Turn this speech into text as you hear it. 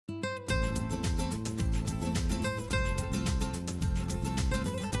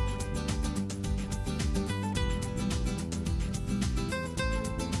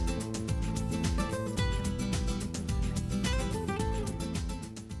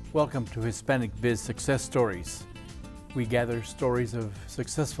Welcome to Hispanic Biz Success Stories. We gather stories of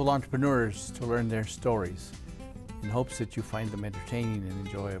successful entrepreneurs to learn their stories in hopes that you find them entertaining and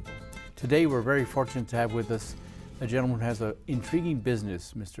enjoyable. Today we're very fortunate to have with us a gentleman who has an intriguing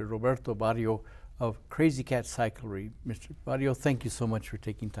business, Mr. Roberto Barrio of Crazy Cat Cyclery. Mr. Barrio, thank you so much for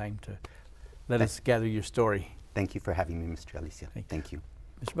taking time to let us gather your story. Thank you for having me, Mr. Galicia. Thank you.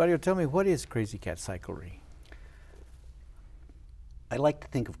 Mr. Barrio, tell me, what is Crazy Cat Cyclery? I like to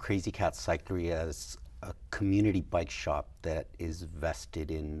think of Crazy Cat Cyclery as a community bike shop that is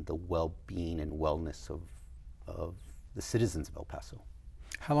vested in the well-being and wellness of the citizens of El Paso.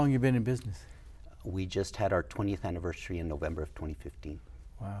 How long have you been in business? We just had our 20th anniversary in November of 2015.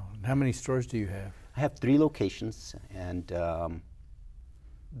 Wow. And how many stores do you have? I have 3 locations, and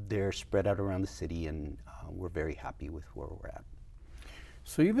they're spread out around the city, and we're very happy with where we're at.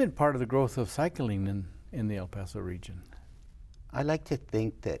 So you've been part of the growth of cycling in the El Paso region. I like to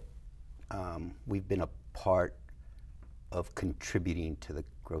think that we've been a part of contributing to the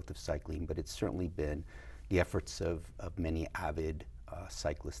growth of cycling, but it's certainly been the efforts of many avid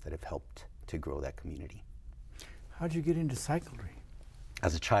cyclists that have helped to grow that community. How did you get into cyclery?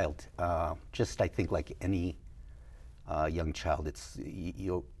 As a child, just I think like any young child, it's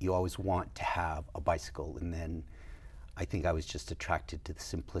you always want to have a bicycle, and then I think I was just attracted to the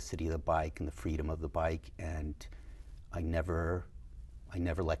simplicity of the bike and the freedom of the bike, and I never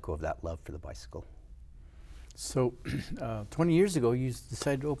let go of that love for the bicycle. So 20 years ago, you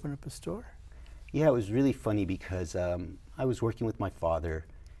decided to open up a store? Yeah, it was really funny because I was working with my father,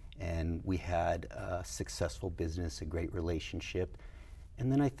 and we had a successful business, a great relationship. And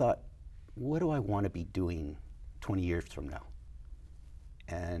then I thought, what do I want to be doing 20 years from now?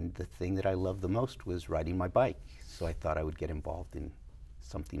 And the thing that I loved the most was riding my bike. So I thought I would get involved in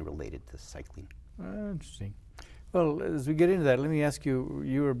something related to cycling. Interesting. Well, as we get into that, let me ask you,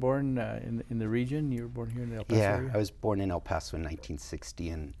 you were born in the region? You were born here in the El Paso area? Yeah, I was born in El Paso in 1960,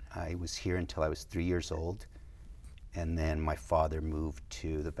 and I was here until I was 3 years old. And then my father moved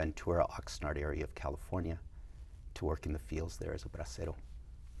to the Ventura, Oxnard area of California to work in the fields there as a bracero.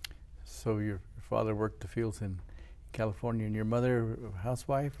 So your father worked the fields in California, and your mother a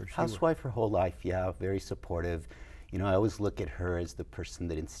housewife? Or Housewife her whole life, yeah, very supportive. You know, I always look at her as the person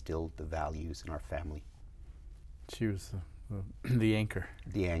that instilled the values in our family. She was the anchor.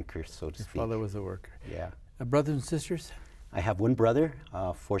 The anchor, so to speak. Your father was a worker. Yeah. Brothers and sisters? I have 1 brother,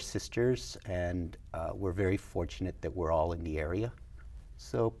 4 sisters, and we're very fortunate that we're all in the area.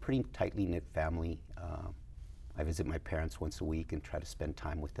 So pretty tightly knit family. I visit my parents once a week and try to spend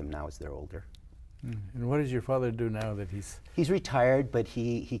time with them now as they're older. And what does your father do now that he's... He's retired, but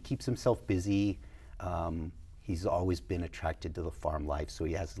he keeps himself busy. He's always been attracted to the farm life, so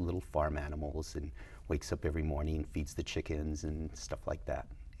he has little farm animals and wakes up every morning, feeds the chickens and stuff like that.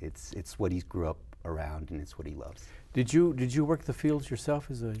 It's what he grew up around, and it's what he loves. Did you work the fields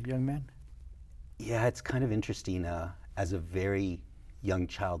yourself as a young man? Yeah, it's kind of interesting. As a very young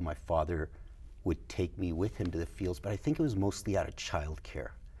child, my father would take me with him to the fields, but I think it was mostly out of childcare.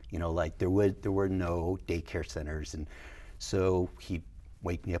 You know, like there were no daycare centers, and so he'd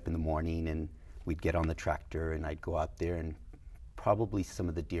wake me up in the morning, and we'd get on the tractor, and I'd go out there, and probably some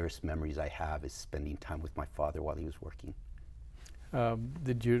of the dearest memories I have is spending time with my father while he was working.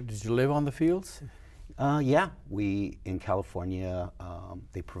 Did you live on the fields? Yeah, in California,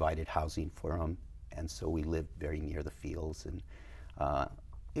 they provided housing for them, and so we lived very near the fields, and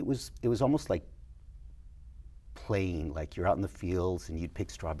it was almost like playing, like you're out in the fields and you'd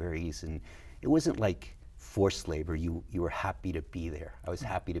pick strawberries, and it wasn't like forced labor. You were happy to be there. I was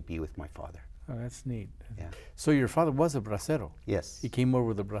happy to be with my father. Oh, that's neat. Yeah. So your father was a bracero? Yes. He came over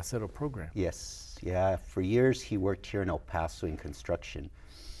with the bracero program? Yes. Yeah. For years he worked here in El Paso in construction,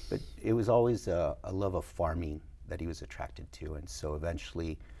 but it was always a love of farming that he was attracted to, and so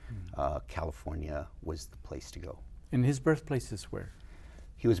eventually California was the place to go. And his birthplace is where?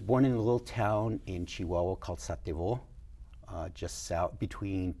 He was born in a little town in Chihuahua called Satebo, just south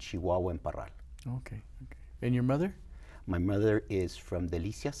between Chihuahua and Parral. Okay. And your mother? My mother is from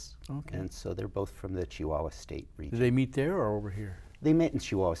Delicias, okay. And so they're both from the Chihuahua State region. Did they meet there or over here? They met in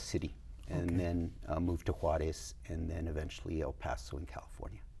Chihuahua City, and then moved to Juarez, and then eventually El Paso in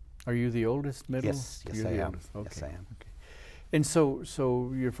California. Are you the oldest, middle? Yes, I am. Okay. Yes, I am. Okay. And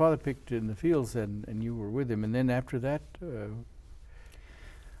so your father picked in the fields, and you were with him, and then after that?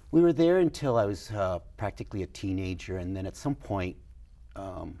 We were there until I was practically a teenager, and then at some point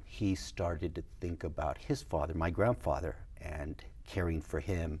he started to think about his father, my grandfather, and caring for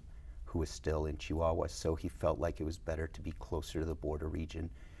him, who was still in Chihuahua. So he felt like it was better to be closer to the border region,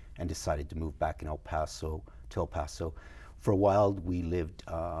 and decided to move back to El Paso. For a while, we lived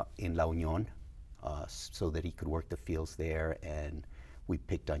in La Union so that he could work the fields there, and we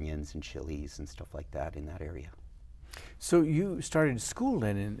picked onions and chilies and stuff like that in that area. So you started school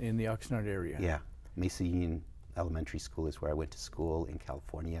then in the Oxnard area? Yeah. Mesa Union Elementary School is where I went to school in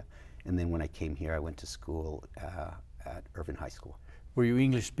California. And then when I came here, I went to school at Irvin High School. Were you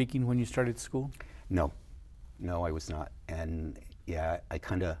English speaking when you started school? No. No, I was not. And yeah, I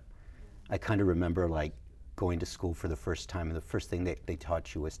kind of remember like going to school for the first time, and the first thing they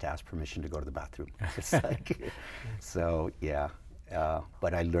taught you was to ask permission to go to the bathroom. It's like, so yeah,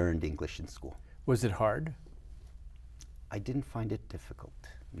 but I learned English in school. Was it hard? I didn't find it difficult.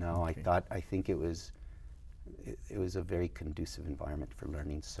 No, Okay. I think it was a very conducive environment for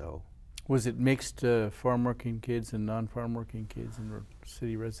learning. So, Was it mixed farm working kids and non-farm working kids and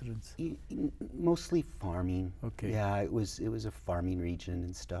city residents? mostly farming. Okay. Yeah, it was a farming region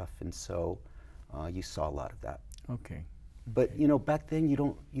and stuff, and so you saw a lot of that. Okay. But you know, back then you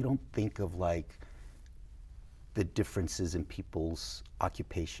don't think of like the differences in people's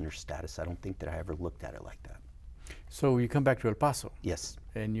occupation or status. I don't think that I ever looked at it like that. So you come back to El Paso, Yes,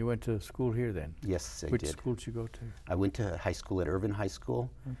 and you went to school here then? yes, I Which did. school did you go to? I went to high school at Irvin High School,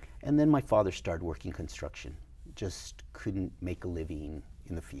 Okay. and then my father started working construction. Just couldn't make a living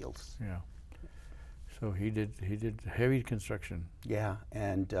in the fields. Yeah. So he did heavy construction. Yeah,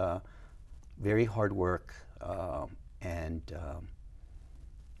 and very hard work, and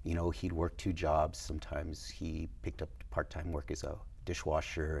you know, he'd work 2 jobs. Sometimes he picked up part-time work as a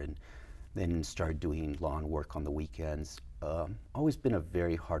dishwasher, and then started doing lawn work on the weekends. Always been a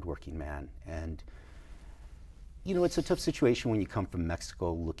very hardworking man, and you know, it's a tough situation when you come from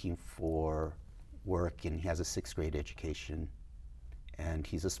Mexico looking for work, and he has a 6th grade education, and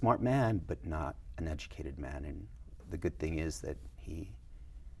he's a smart man, but not an educated man. And the good thing is that he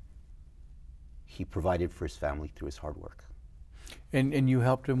provided for his family through his hard work. And you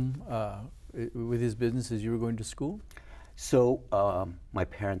helped him with his business as you were going to school? So my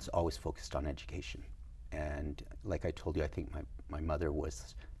parents always focused on education. And like I told you, I think my mother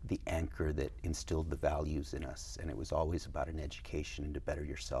was the anchor that instilled the values in us. And it was always about an education and to better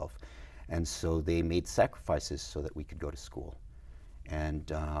yourself. And so they made sacrifices so that we could go to school.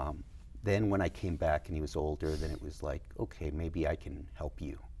 And then when I came back and he was older, then it was like, okay, maybe I can help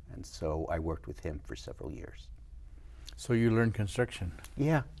you. And so I worked with him for several years. So you learned construction?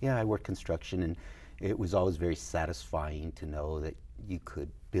 Yeah, I worked construction, and it was always very satisfying to know that you could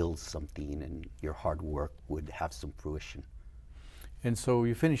build something and your hard work would have some fruition. And so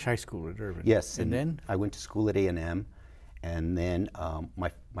you finished high school at Irvin? Yes. And then? I went to school at A&M, and then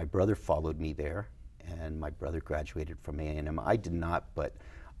my brother followed me there, and my brother graduated from A&M. I did not, but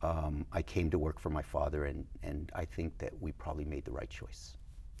I came to work for my father, and I think that we probably made the right choice.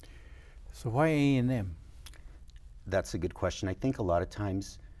 So why A&M? That's a good question. I think a lot of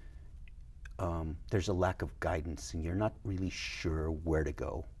times there's a lack of guidance, and you're not really sure where to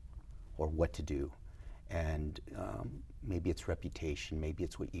go or what to do. And maybe it's reputation, maybe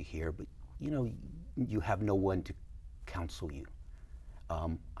it's what you hear, but you know, you have no one to counsel you.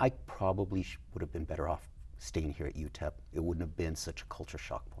 I probably would have been better off staying here at UTEP. It wouldn't have been such a culture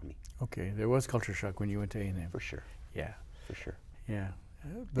shock for me. Okay, there was culture shock when you went to A&M. For sure. Yeah. For sure. Yeah.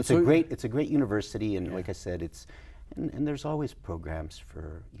 It's a great university, and like I said, and there's always programs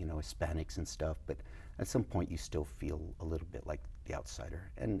for, you know, Hispanics and stuff, but at some point you still feel a little bit like the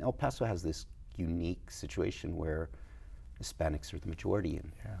outsider. And El Paso has this unique situation where Hispanics are the majority,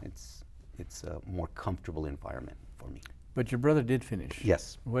 and it's a more comfortable environment for me. But your brother did finish?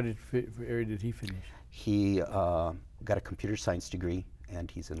 Yes. What area did he finish? He got a computer science degree, and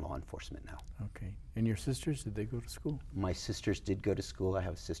he's in law enforcement now. Okay. And your sisters, did they go to school? My sisters did go to school. I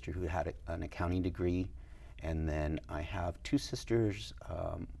have a sister who had an accounting degree, and then I have 2 sisters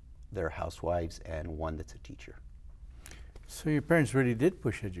that are housewives and one that's a teacher. So your parents really did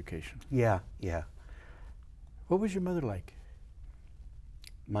push education? Yeah. What was your mother like?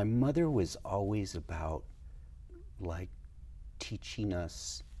 My mother was always about like teaching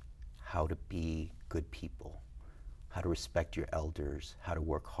us how to be good people, how to respect your elders, how to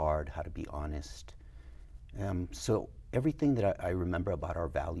work hard, how to be honest. So everything that I remember about our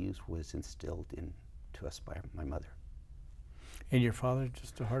values was instilled into us by my mother. And your father,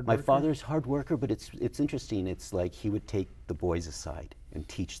 just a hard worker? My father's a hard worker, but it's interesting. It's like he would take the boys aside and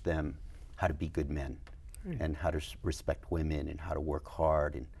teach them how to be good men, and how to respect women, and how to work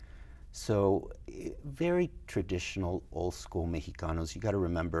hard. And so very traditional, old school Mexicanos. You got to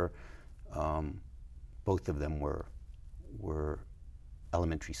remember, both of them were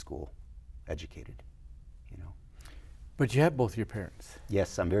elementary school educated, you know. But you have both your parents?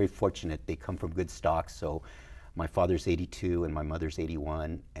 Yes, I'm very fortunate. They come from good stock, so my father's 82 and my mother's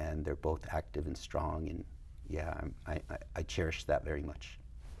 81, and they're both active and strong, and yeah, I cherish that very much.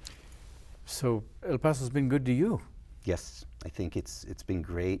 So El Paso's been good to you. Yes, I think it's been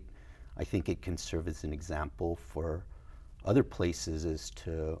great. I think it can serve as an example for other places as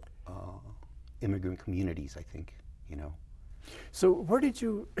to immigrant communities, I think, you know. So where did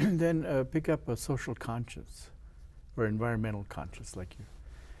you then pick up a social conscience or environmental conscience like you?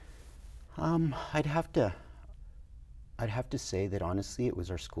 I'd have to say that honestly it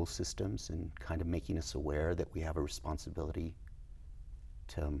was our school systems and kind of making us aware that we have a responsibility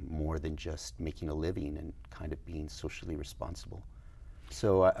to more than just making a living and kind of being socially responsible.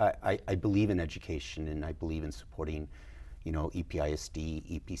 So I believe in education, and I believe in supporting, you know,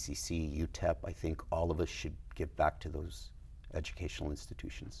 EPISD, EPCC, UTEP. I think all of us should give back to those educational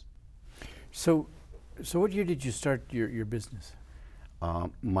institutions. So what year did you start your business?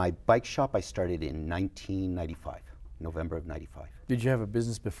 My bike shop I started in 1995, November of 95. Did you have a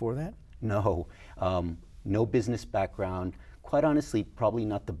business before that? No, no business background. Quite honestly, probably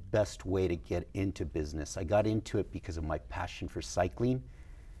not the best way to get into business. I got into it because of my passion for cycling,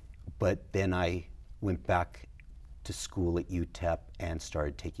 but then I went back to school at UTEP and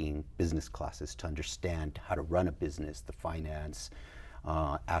started taking business classes to understand how to run a business, the finance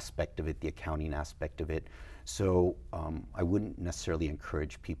aspect of it, the accounting aspect of it. So I wouldn't necessarily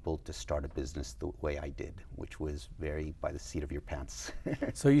encourage people to start a business the way I did, which was very by the seat of your pants.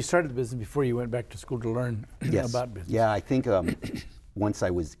 So you started the business before you went back to school to learn Yes. about business? Yeah, I think once I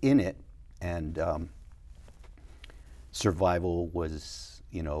was in it and survival was,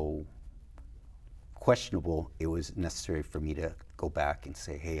 you know, questionable, it was necessary for me to go back and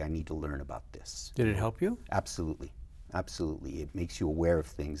say, hey, I need to learn about this. Did it help you? Absolutely. Absolutely. It makes you aware of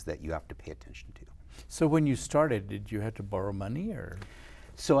things that you have to pay attention to. So when you started, did you have to borrow money or?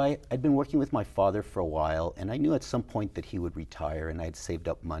 So I'd been working with my father for a while, and I knew at some point that he would retire, and I'd saved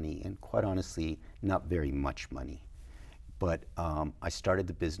up money, and quite honestly, not very much money. But I started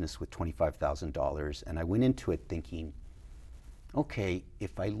the business with $25,000, and I went into it thinking, okay,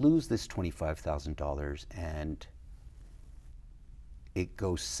 if I lose this $25,000 and it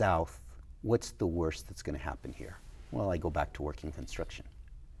goes south, what's the worst that's going to happen here? Well, I go back to working construction.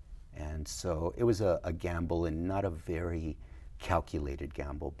 And so it was a gamble, and not a very calculated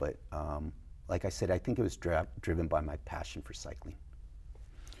gamble, but like I said, I think it was driven by my passion for cycling.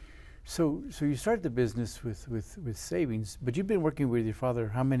 So you started the business with savings, but you've been working with your father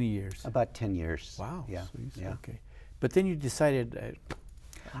how many years? About 10 years. Wow. Yeah. So yeah. Okay. But then you decided...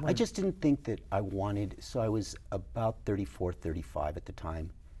 I just didn't think that I wanted, so I was about 34, 35 at the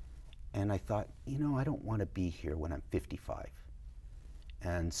time, and I thought, you know, I don't want to be here when I'm 55.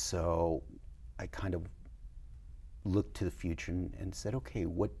 And so I kind of looked to the future and said, okay,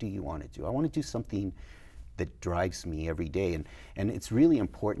 what do you want to do? I want to do something that drives me every day. And it's really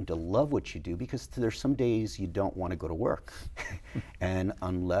important to love what you do, because there's some days you don't want to go to work. And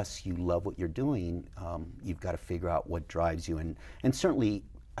unless you love what you're doing, you've got to figure out what drives you. And certainly,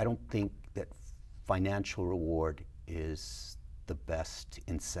 I don't think that financial reward is the best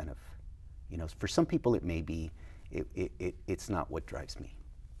incentive. You know, for some people it may be. It's not what drives me.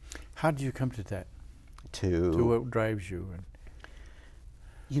 How did you come to that? To what drives you?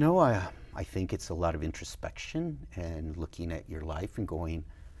 You know, I think it's a lot of introspection and looking at your life and going,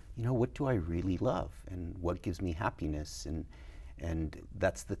 you know, what do I really love and what gives me happiness? And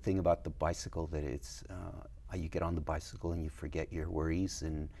that's the thing about the bicycle, that it's you get on the bicycle and you forget your worries,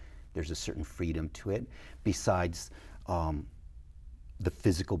 and there's a certain freedom to it. Besides the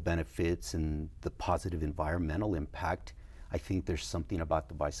physical benefits and the positive environmental impact, I think there's something about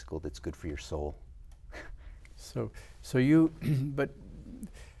the bicycle that's good for your soul. So you, but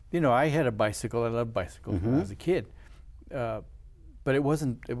you know, I had a bicycle. I loved bicycles when I was a kid, but it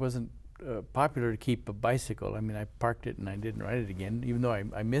wasn't popular to keep a bicycle. I mean, I parked it and I didn't ride it again, even though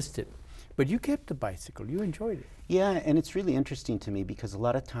I missed it. But you kept the bicycle. You enjoyed it. Yeah, and it's really interesting to me because a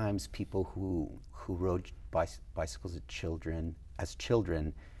lot of times people who rode bicycles as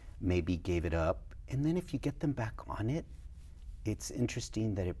children maybe gave it up, and then if you get them back on it, it's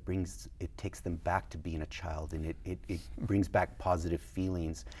interesting that it takes them back to being a child, and it brings back positive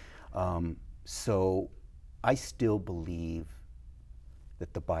feelings. So I still believe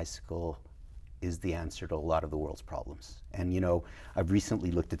that the bicycle is the answer to a lot of the world's problems. And you know, I've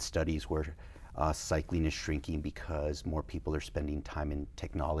recently looked at studies where cycling is shrinking because more people are spending time in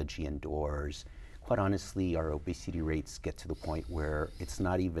technology indoors. Quite honestly, our obesity rates get to the point where it's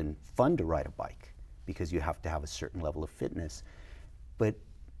not even fun to ride a bike because you have to have a certain level of fitness. But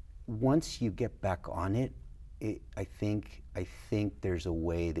once you get back on it, I think there's a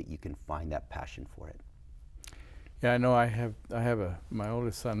way that you can find that passion for it. Yeah, I know. My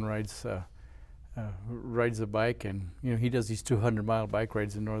oldest son rides a bike, and he does these 200-mile bike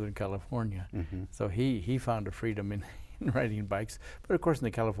rides in Northern California. Mm-hmm. So he found a freedom in riding bikes. But of course, in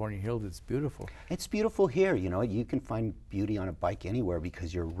the California hills, it's beautiful. It's beautiful here. You can find beauty on a bike anywhere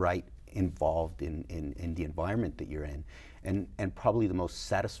because you're right involved in the environment that you're in. And probably the most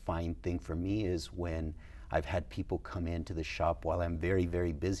satisfying thing for me is when I've had people come into the shop while I'm very,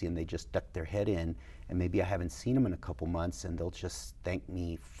 very busy, and they just duck their head in, and maybe I haven't seen them in a couple months, and they'll just thank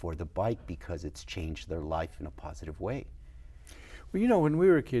me for the bike because it's changed their life in a positive way. Well, when we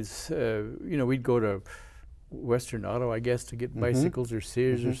were kids, we'd go to Western Auto, I guess, to get bicycles, or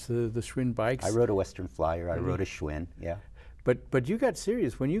Sears, or the Schwinn bikes. I rode a Western Flyer. I rode a Schwinn. Yeah. But you got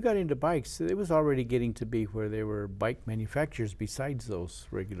serious. When you got into bikes, it was already getting to be where there were bike manufacturers besides those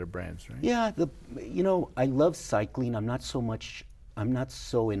regular brands, right? Yeah, I love cycling. I'm not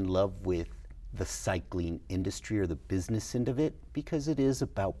so in love with the cycling industry or the business end of it, because it is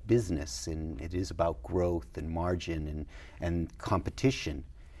about business, and it is about growth and margin and competition.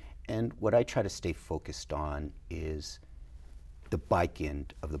 And what I try to stay focused on is the bike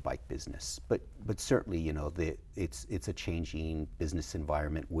end of the bike business. But certainly, it's a changing business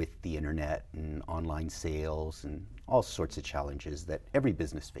environment with the internet and online sales and all sorts of challenges that every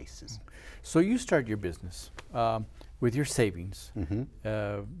business faces. So you start your business with your savings.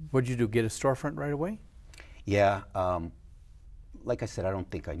 What'd you do, get a storefront right away? Yeah, like I said, I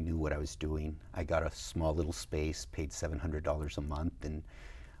don't think I knew what I was doing. I got a small little space, paid $700 a month, and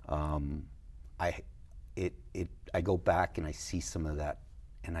I go back and I see some of that,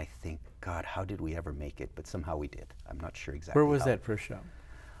 and I think, God, how did we ever make it? But somehow we did. I'm not sure exactly. Where was that first shop?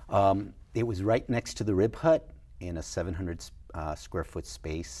 It was right next to the Rib Hut in a 700 square foot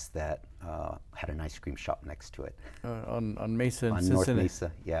space that had an ice cream shop next to it. On Mesa and on Cincinnati. North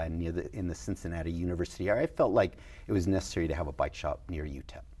Mesa, yeah, in the Cincinnati University area. I felt like it was necessary to have a bike shop near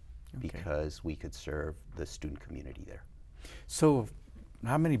UTEP because we could serve the student community there. So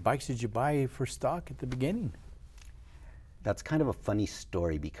how many bikes did you buy for stock at the beginning? That's kind of a funny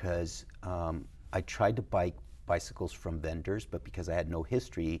story because I tried to buy bicycles from vendors, but because I had no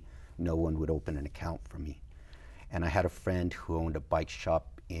history, no one would open an account for me. And I had a friend who owned a bike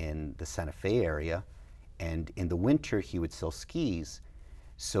shop in the Santa Fe area, and in the winter he would sell skis.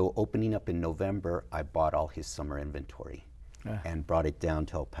 So opening up in November, I bought all his summer inventory and brought it down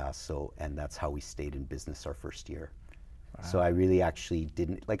to El Paso, and that's how we stayed in business our first year. Wow. So I really actually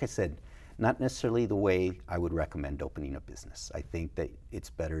didn't, like I said, not necessarily the way I would recommend opening a business. I think that it's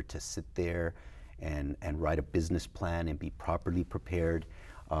better to sit there and write a business plan and be properly prepared.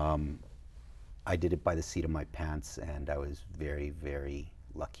 I did it by the seat of my pants, and I was very, very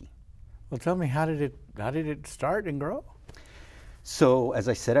lucky. Well, tell me, how did it start and grow? So, as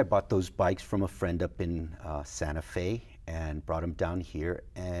I said, I bought those bikes from a friend up in Santa Fe and brought them down here,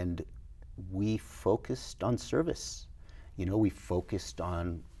 and we focused on service. We focused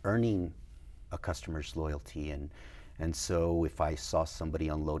on earning a customer's loyalty, and so if I saw somebody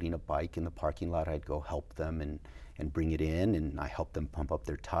unloading a bike in the parking lot, I'd go help them and bring it in, and I helped them pump up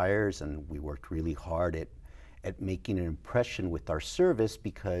their tires, and we worked really hard at making an impression with our service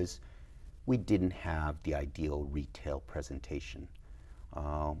because we didn't have the ideal retail presentation.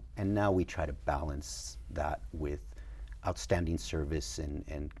 And now we try to balance that with outstanding service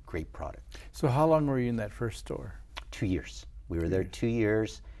and great product. So how long were you in that first store? 2 years. We were there 2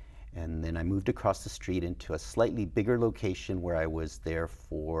 years, and then I moved across the street into a slightly bigger location where I was there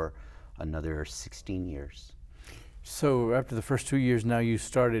for another 16 years. So after the first 2 years, now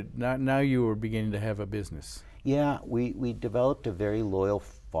you were beginning to have a business. Yeah, we developed a very loyal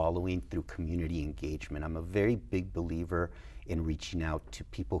following through community engagement. I'm a very big believer in reaching out to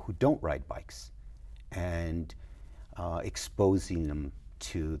people who don't ride bikes and exposing them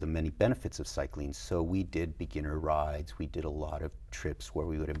to the many benefits of cycling. So we did beginner rides. We did a lot of trips where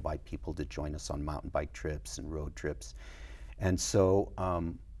we would invite people to join us on mountain bike trips and road trips. And so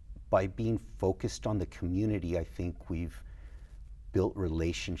by being focused on the community, I think we've built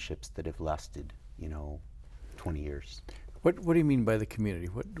relationships that have lasted, 20 years. What do you mean by the community?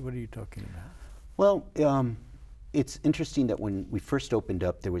 What are you talking about? Well, it's interesting that when we first opened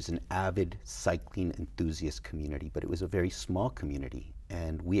up, there was an avid cycling enthusiast community, but it was a very small community.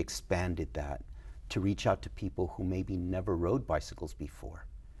 And we expanded that to reach out to people who maybe never rode bicycles before.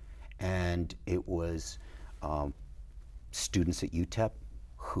 And it was students at UTEP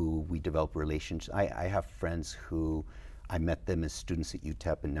who we developed relationships. I have friends who I met them as students at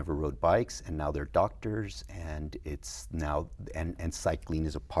UTEP and never rode bikes, and now they're doctors, and it's now, and cycling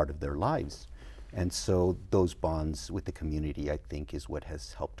is a part of their lives. And so those bonds with the community, I think, is what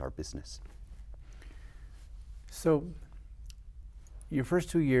has helped our business. So your first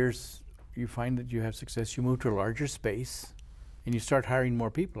 2 years, you find that you have success. You move to a larger space, and you start hiring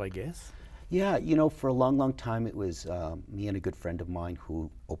more people, I guess. Yeah, you know, for a long, long time, it was me and a good friend of mine who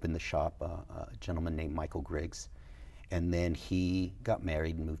opened the shop, a gentleman named Michael Griggs. And then he got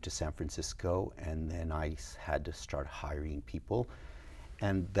married and moved to San Francisco, and then I had to start hiring people.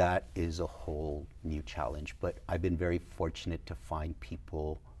 And that is a whole new challenge. But I've been very fortunate to find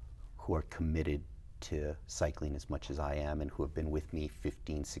people who are committed to cycling as much as I am and who have been with me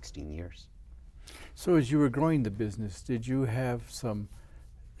 15, 16 years. So as you were growing the business, did you have some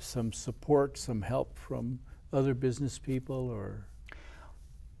support, some help from other business people, or?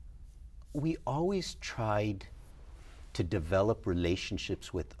 We always tried to develop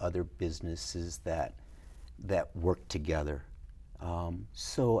relationships with other businesses that work together.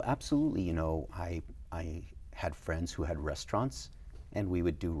 So absolutely, you know, I had friends who had restaurants, and we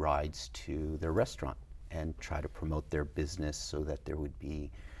would do rides to their restaurant and try to promote their business so that there would be,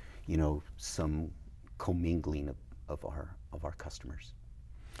 you know, some commingling of our customers.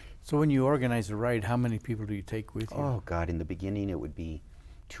 So when you organize a ride, how many people do you take with you? Oh God, in the beginning it would be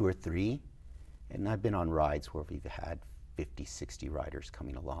 2 or 3, and I've been on rides where we've had 50, 60 riders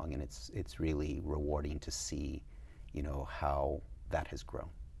coming along, and it's really rewarding to see, you know, how that has grown.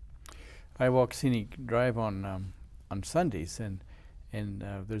 I walk Scenic Drive on Sundays, and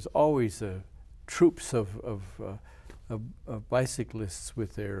there's always troops of bicyclists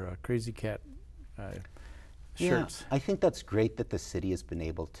with their Crazy Cat shirts. Yeah, I think that's great that the city has been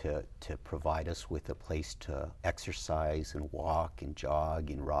able to provide us with a place to exercise and walk and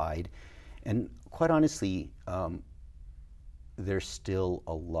jog and ride. And quite honestly, there's still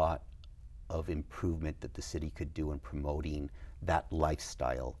a lot of improvement that the city could do in promoting that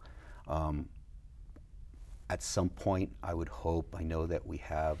lifestyle. At some point, I would hope, I know that we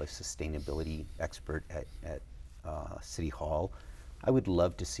have a sustainability expert at City Hall. I would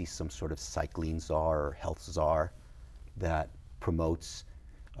love to see some sort of cycling czar or health czar that promotes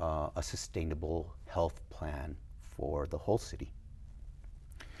a sustainable health plan for the whole city.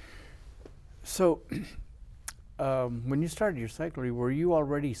 So, when you started your Cyclery, were you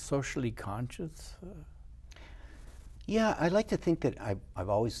already socially conscious? Yeah, I like to think that I've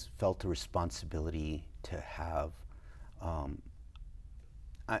always felt a responsibility to have.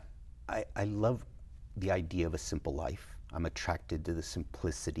 I love the idea of a simple life. I'm attracted to the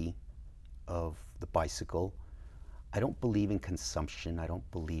simplicity of the bicycle. I don't believe in consumption. I don't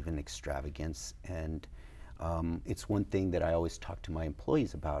believe in extravagance. And it's one thing that I always talk to my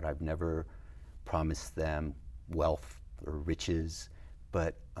employees about. I've never promised them wealth or riches,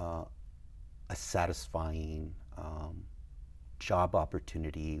 but a satisfying job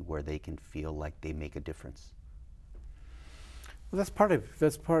opportunity where they can feel like they make a difference. Well, that's part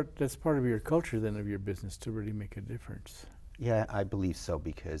of your culture then, of your business, to really make a difference. Yeah, I believe so,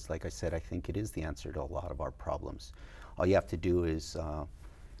 because like I said, I think it is the answer to a lot of our problems. All you have to do is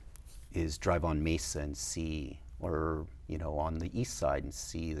drive on Mesa and see, or you know, on the east side and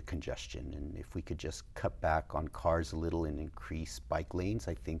see the congestion. And if we could just cut back on cars a little and increase bike lanes,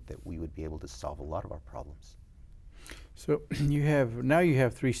 I think that we would be able to solve a lot of our problems. So you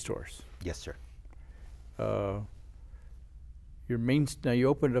have 3 stores. Yes, sir. Now you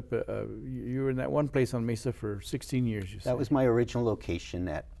opened up, you were in that one place on Mesa for 16 years, you said. That was my original location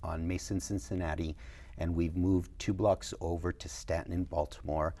on Mesa in Cincinnati, and we've moved 2 blocks over to Stanton in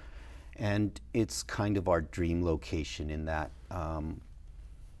Baltimore. And it's kind of our dream location in that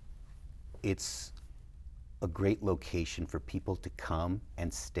it's a great location for people to come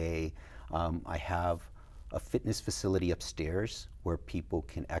and stay. I have a fitness facility upstairs where people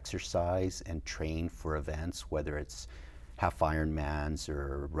can exercise and train for events, whether it's half Ironmans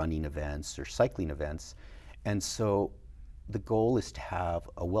or running events or cycling events. And so the goal is to have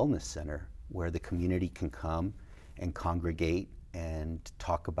a wellness center where the community can come and congregate and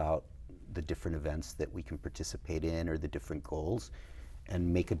talk about the different events that we can participate in or the different goals and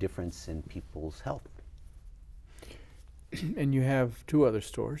make a difference in people's health. And you have 2 other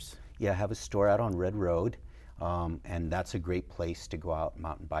stores. Yeah, I have a store out on Red Road, and that's a great place to go out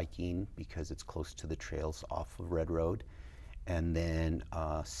mountain biking because it's close to the trails off of Red Road. And then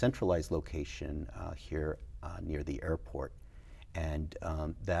a centralized location here near the airport. And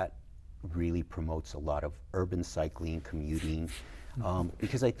that really promotes a lot of urban cycling, commuting,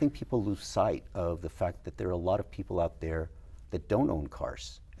 because I think people lose sight of the fact that there are a lot of people out there that don't own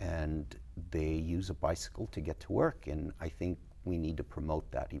cars and they use a bicycle to get to work, and I think we need to promote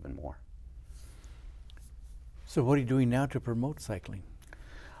that even more. So what are you doing now to promote cycling?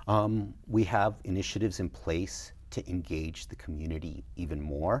 We have initiatives in place to engage the community even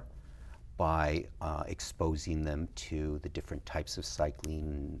more by exposing them to the different types of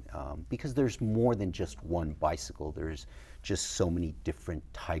cycling, because there's more than just one bicycle. There's just so many different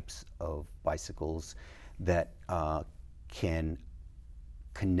types of bicycles that can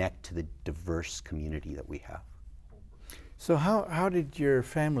connect to the diverse community that we have. So how did your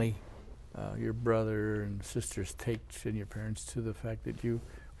family, your brother and sisters, and your parents to the fact that you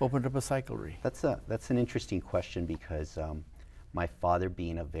opened up a cyclery? That's an interesting question, because my father,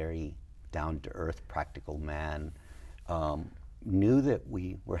 being a very down-to-earth, practical man, knew that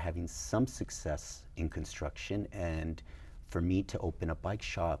we were having some success in construction, and for me to open a bike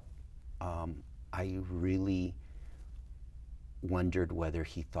shop, I really wondered whether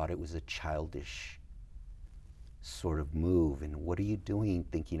he thought it was a childish sort of move, and what are you doing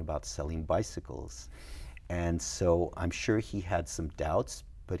thinking about selling bicycles? And so I'm sure he had some doubts,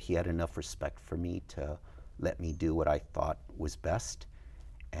 but he had enough respect for me to let me do what I thought was best.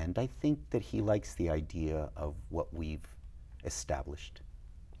 And I think that he likes the idea of what we've established,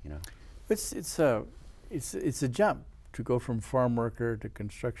 you know. It's a jump to go from farm worker to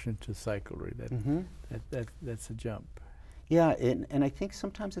construction to cyclery. That's a jump. Yeah, and I think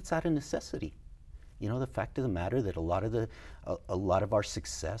sometimes it's out of necessity. You know, the fact of the matter that a lot of our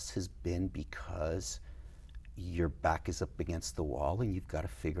success has been because your back is up against the wall and you've got to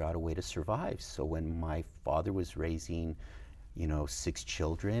figure out a way to survive. So when my father was raising, you know, 6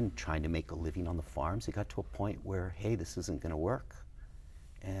 children, trying to make a living on the farms, it got to a point where, hey, this isn't going to work,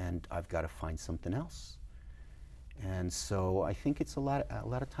 and I've got to find something else. And so I think it's a lot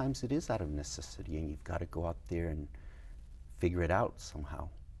of times it is out of necessity, and you've got to go out there and figure it out somehow.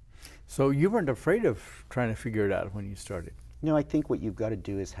 So you weren't afraid of trying to figure it out when you started? No, I think what you've got to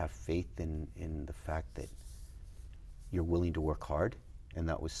do is have faith in the fact that you're willing to work hard, and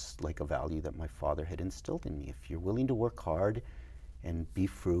that was like a value that my father had instilled in me. If you're willing to work hard and be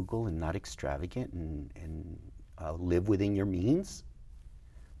frugal and not extravagant and live within your means,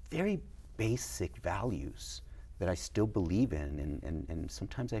 very basic values that I still believe in, and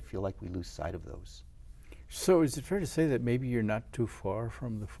sometimes I feel like we lose sight of those. So is it fair to say that maybe you're not too far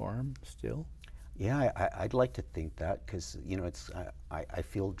from the farm still? Yeah, I'd like to think that, because, you know, I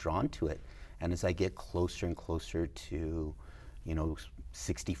feel drawn to it. And as I get closer and closer to, you know,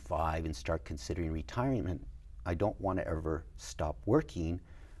 65 and start considering retirement, I don't want to ever stop working,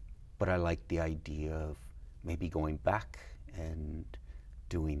 but I like the idea of maybe going back and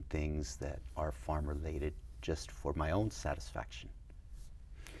doing things that are farm related just for my own satisfaction.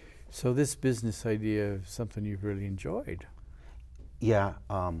 So this business idea is something you've really enjoyed? Yeah,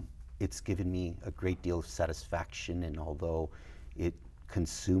 it's given me a great deal of satisfaction, and although it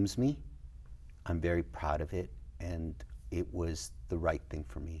consumes me, I'm very proud of it, and it was the right thing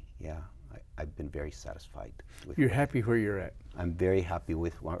for me. Yeah, I've been very satisfied with it. You're happy where you're at? I'm very happy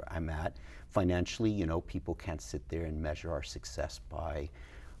with where I'm at. Financially, you know, people can't sit there and measure our success by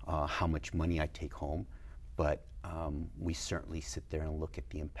how much money I take home, but we certainly sit there and look at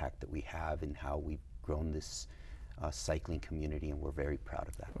the impact that we have and how we've grown this cycling community, and we're very proud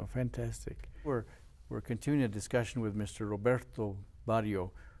of that. Well, fantastic. We're continuing a discussion with Mr. Roberto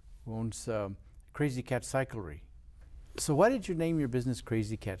Barrio, who owns Crazy Cat Cyclery. So why did you name your business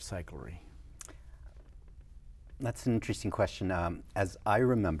Crazy Cat Cyclery? That's an interesting question. As I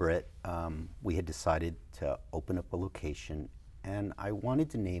remember it, we had decided to open up a location, and I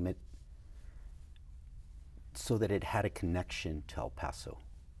wanted to name it so that it had a connection to El Paso.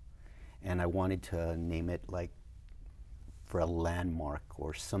 And I wanted to name it like for a landmark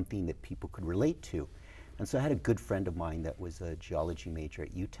or something that people could relate to. And so I had a good friend of mine that was a geology major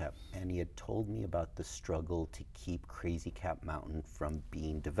at UTEP, and he had told me about the struggle to keep Crazy Cat Mountain from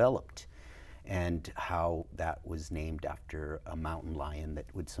being developed, and how that was named after a mountain lion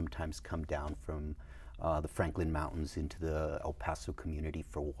that would sometimes come down from the Franklin Mountains into the El Paso community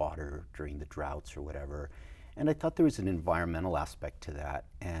for water during the droughts or whatever. And I thought there was an environmental aspect to that.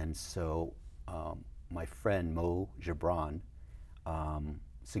 And so my friend Mo Gibran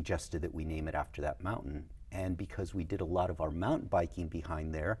suggested that we name it after that mountain. And because we did a lot of our mountain biking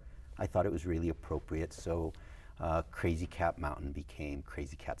behind there, I thought it was really appropriate. So Crazy Cat Mountain became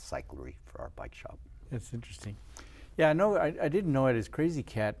Crazy Cat Cyclery for our bike shop. That's interesting. Yeah, I didn't know it as Crazy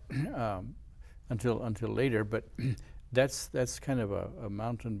Cat until later, but that's kind of a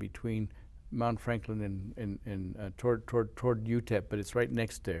mountain between Mount Franklin and toward UTEP, but it's right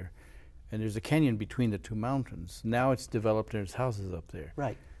next there. And there's a canyon between the two mountains. Now it's developed and there's houses up there.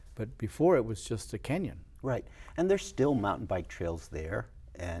 Right. But before it was just a canyon. Right. And there's still mountain bike trails there,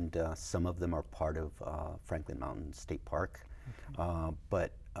 and some of them are part of Franklin Mountain State Park. Okay.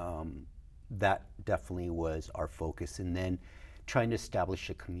 But that definitely was our focus. And then trying to establish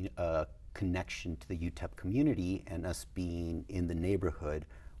a connection to the UTEP community, and us being in the neighborhood,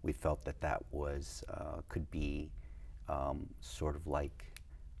 we felt that that was could be sort of like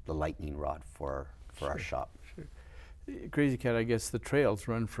the lightning rod for our shop. Sure. Crazy Cat, I guess the trails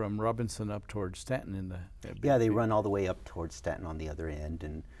run from Robinson up towards Stanton in the... Yeah, they run all the way up towards Stanton on the other end,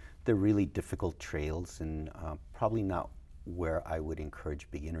 and they're really difficult trails, and probably not where I would encourage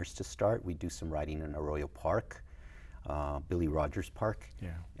beginners to start. We do some riding in Arroyo Park, Billy Rogers Park, yeah.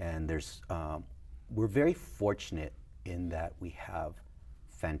 And there's we're very fortunate in that we have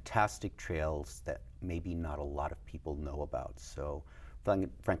fantastic trails that maybe not a lot of people know about. So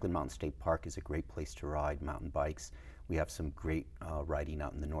Franklin Mountain State Park is a great place to ride mountain bikes. We have some great riding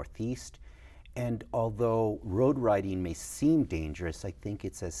out in the Northeast. And although road riding may seem dangerous, I think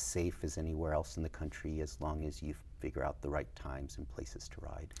it's as safe as anywhere else in the country as long as you figure out the right times and places to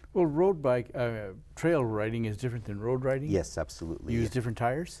ride. Well, trail riding is different than road riding? Yes, absolutely. You use different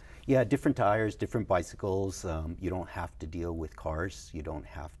tires? Yeah, different tires, different bicycles. You don't have to deal with cars. You don't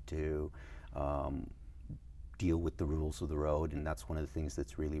have to deal with the rules of the road, and that's one of the things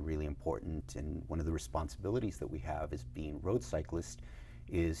that's really, really important. And one of the responsibilities that we have as being road cyclists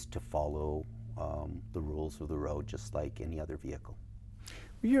is to follow the rules of the road just like any other vehicle.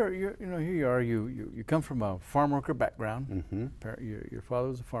 You're you know, here you are, you come from a farm worker background. Mm-hmm. Your father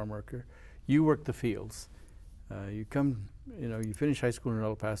was a farm worker. You work the fields. You finish high school in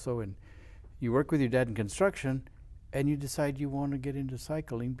El Paso, and you work with your dad in construction, and you decide you want to get into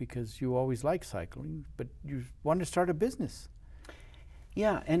cycling because you always liked cycling, but you want to start a business.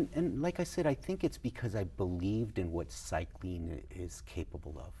 Yeah, and like I said, I think it's because I believed in what cycling is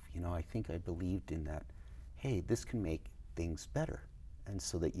capable of. You know, I think I believed in that, hey, this can make things better, and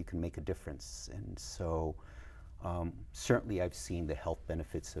so that you can make a difference. And so certainly I've seen the health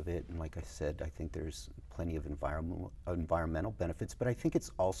benefits of it, and like I said, I think there's plenty of environmental benefits, but I think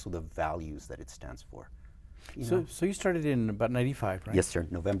it's also the values that it stands for. So you started in about 95, right? Yes, sir,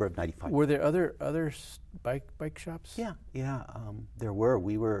 November of 95. Were there other bike shops? Yeah, there were.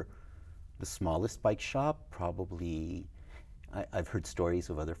 We were the smallest bike shop, probably. I've heard stories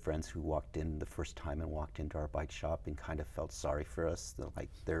of other friends who walked in the first time and walked into our bike shop and kind of felt sorry for us. Like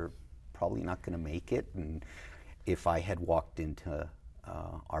they're probably not going to make it. And if I had walked into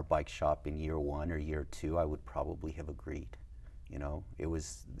our bike shop in year 1 or year 2, I would probably have agreed. You know, it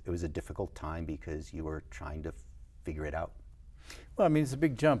was a difficult time because you were trying to figure it out. Well, I mean, it's a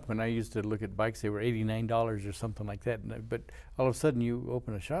big jump. When I used to look at bikes, they were $89 or something like that. But all of a sudden, you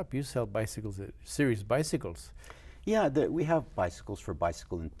open a shop, you sell bicycles, serious bicycles. Yeah, we have bicycles for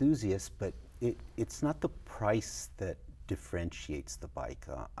bicycle enthusiasts, but it's not the price that differentiates the bike.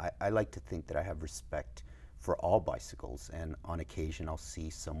 I like to think that I have respect for all bicycles, and on occasion I'll see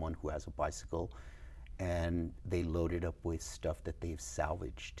someone who has a bicycle and they load it up with stuff that they've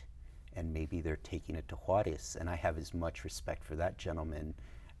salvaged, and maybe they're taking it to Juarez, and I have as much respect for that gentleman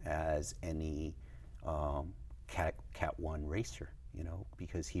as any Cat 1 racer, you know,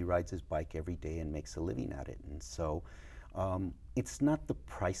 because he rides his bike every day and makes a living at it. And so it's not the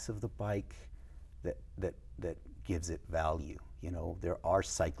price of the bike that gives it value. You know, there are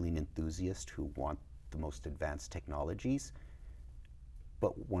cycling enthusiasts who want the most advanced technologies,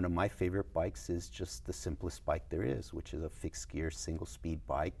 but one of my favorite bikes is just the simplest bike there is, which is a fixed gear, single speed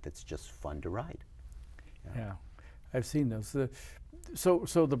bike that's just fun to ride. Yeah, I've seen those.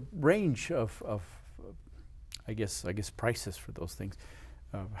 So the range of I guess prices for those things.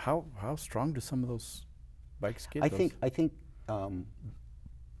 How strong do some of those bikes get? I think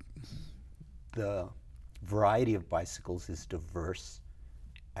the variety of bicycles is diverse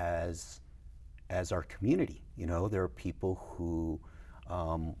as our community. You know, there are people who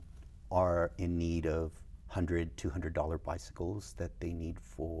are in need of $100, $200 bicycles that they need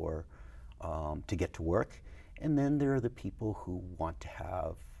for to get to work, and then there are the people who want to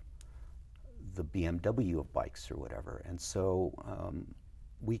have the BMW of bikes or whatever. And so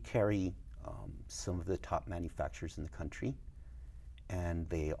we carry some of the top manufacturers in the country, and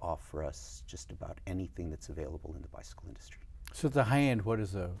they offer us just about anything that's available in the bicycle industry. So at the high end, what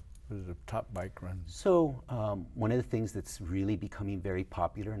is a top bike run? So one of the things that's really becoming very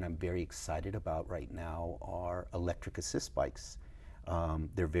popular and I'm very excited about right now are electric assist bikes.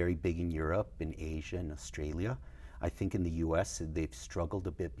 They're very big in Europe, in Asia, and Australia. I think in the US they've struggled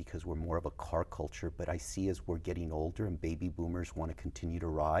a bit because we're more of a car culture, but I see as we're getting older and baby boomers want to continue to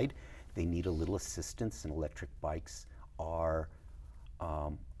ride, they need a little assistance, and electric bikes are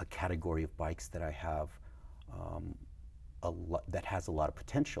a category of bikes that I have that has a lot of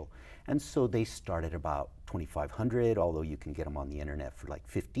potential. And so they start at about $2,500, although you can get them on the internet for like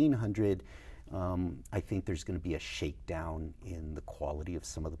 $1,500. I think there's going to be a shakedown in the quality of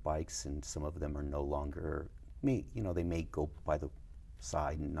some of the bikes, and some of them are no longer, they may go by the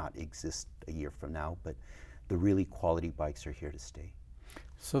side and not exist a year from now, but the really quality bikes are here to stay.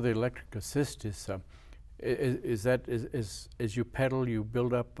 So the electric assist is that as you pedal, you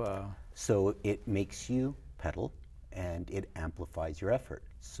build up? So it makes you pedal and it amplifies your effort.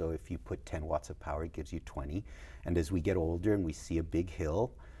 So if you put 10 watts of power, it gives you 20. And as we get older and we see a big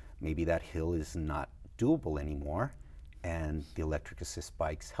hill, maybe that hill is not doable anymore, and the electric assist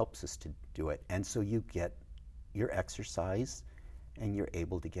bikes helps us to do it. And so you get your exercise and you're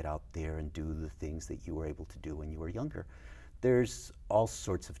able to get out there and do the things that you were able to do when you were younger. There's all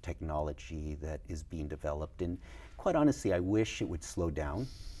sorts of technology that is being developed, and quite honestly, I wish it would slow down,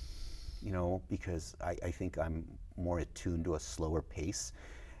 because I think I'm more attuned to a slower pace.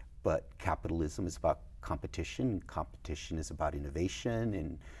 But capitalism is about competition, competition is about innovation,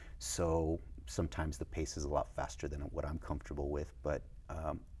 and so sometimes the pace is a lot faster than what I'm comfortable with, but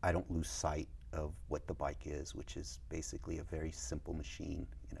I don't lose sight of what the bike is, which is basically a very simple machine,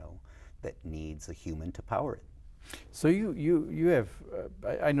 that needs a human to power it. So you have,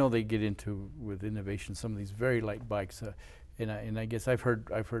 I know they get into with innovation some of these very light bikes, and I guess I've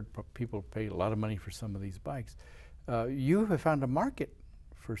heard people pay a lot of money for some of these bikes. You have found a market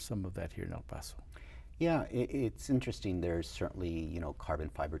for some of that here in El Paso. Yeah, it's interesting. There's certainly carbon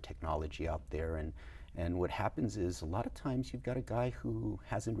fiber technology out there, and what happens is a lot of times you've got a guy who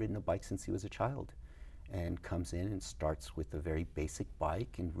hasn't ridden a bike since he was a child, and comes in and starts with a very basic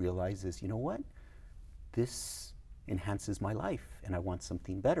bike and realizes, what? This enhances my life and I want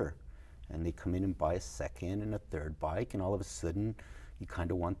something better. And they come in and buy a second and a third bike, and all of a sudden you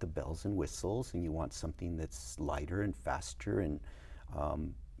kind of want the bells and whistles, and you want something that's lighter and faster, and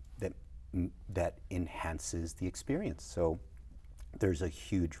that enhances the experience. So there's a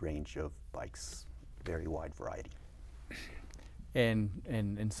huge range of bikes, very wide variety.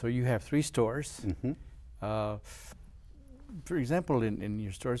 And so you have 3 stores. Mm-hmm. For example, in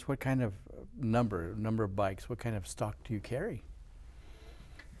your stores, what kind of number of bikes, what kind of stock do you carry?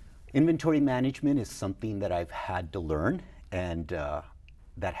 Inventory management is something that I've had to learn, and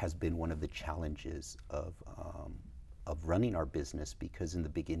that has been one of the challenges of running our business, because in the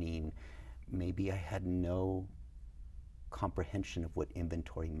beginning, maybe I had no comprehension of what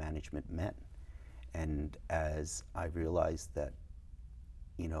inventory management meant. And as I realized that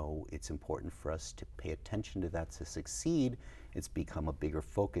it's important for us to pay attention to that to succeed, it's become a bigger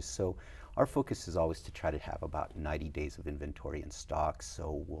focus. So our focus is always to try to have about 90 days of inventory in stock.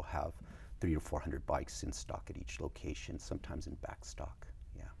 So we'll have 300 to 400 bikes in stock at each location, sometimes in back stock.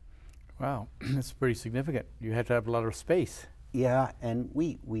 Yeah. Wow, that's pretty significant. You have to have a lot of space. Yeah, and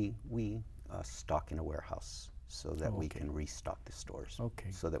we stock in a warehouse so that we can restock the stores. Okay.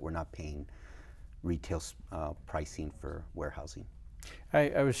 So that we're not paying retail pricing for warehousing.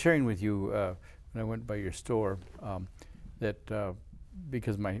 I was sharing with you when I went by your store that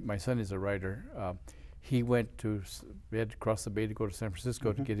because my son is a rider, we had to cross the bay to go to San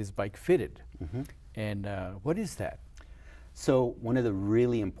Francisco to get his bike fitted. And what is that? So one of the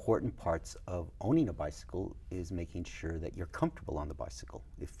really important parts of owning a bicycle is making sure that you're comfortable on the bicycle.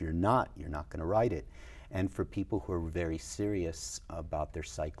 If you're not going to ride it. And for people who are very serious about their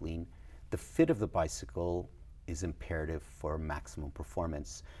cycling, the fit of the bicycle is imperative for maximum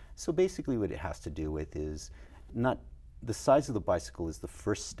performance. So basically what it has to do with is not the size of the bicycle is the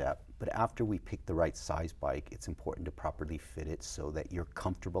first step, but after we pick the right size bike, it's important to properly fit it so that you're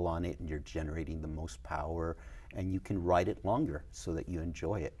comfortable on it and you're generating the most power, and you can ride it longer so that you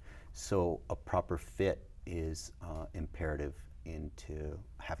enjoy it. So a proper fit is imperative into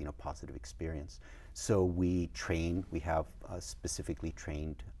having a positive experience. So we have specifically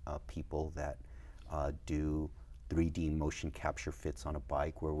trained people that do 3D motion capture fits on a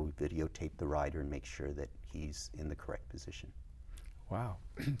bike, where we videotape the rider and make sure that he's in the correct position. Wow.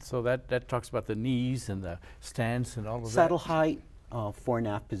 So that talks about the knees and the stance and all of that. Saddle height, fore and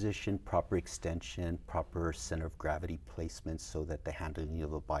aft position, proper extension, proper center of gravity placement so that the handling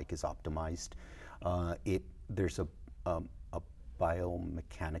of the bike is optimized. There's a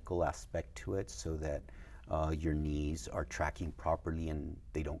biomechanical aspect to it so that your knees are tracking properly and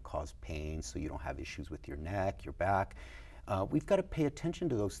they don't cause pain, so you don't have issues with your neck, your back. We've got to pay attention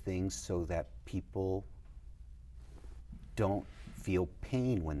to those things so that people don't feel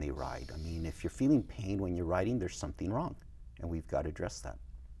pain when they ride. I mean, if you're feeling pain when you're riding, there's something wrong, and we've got to address that.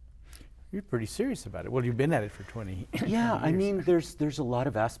 You're pretty serious about it. Well, you've been at it for 20 Yeah, 20 years. I mean, there's a lot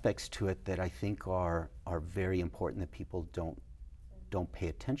of aspects to it that I think are very important that people don't pay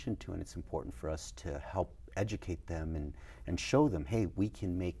attention to, and it's important for us to help educate them and show them, hey, we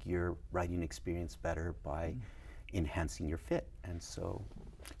can make your riding experience better by enhancing your fit. And so,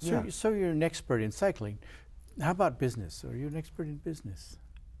 So you're an expert in cycling. How about business? Are you an expert in business?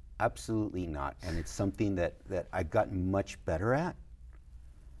 Absolutely not. And it's something that I've gotten much better at.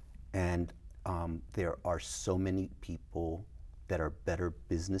 And there are so many people that are better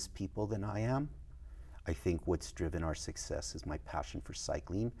business people than I am. I think what's driven our success is my passion for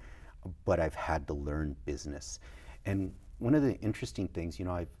cycling, but I've had to learn business. And one of the interesting things, you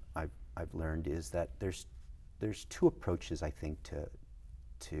know, I've learned is that there's two approaches, I think,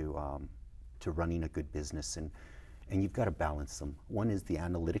 to running a good business, and you've got to balance them. One is the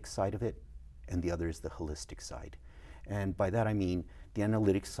analytic side of it, and the other is the holistic side. And by that I mean, the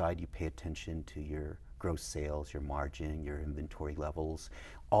analytic side, you pay attention to your gross sales, your margin, your inventory levels,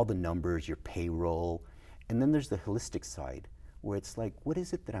 all the numbers, your payroll. And then there's the holistic side, where it's like, what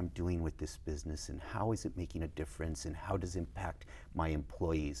is it that I'm doing with this business, and how is it making a difference, and how does it impact my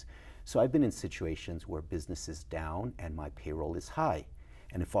employees? So I've been in situations where business is down and my payroll is high.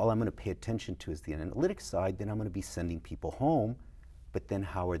 And if all I'm going to pay attention to is the analytic side, then I'm going to be sending people home, but then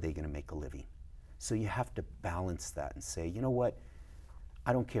how are they going to make a living? So you have to balance that and say, you know what,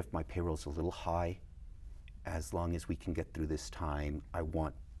 I don't care if my payroll's a little high, as long as we can get through this time. I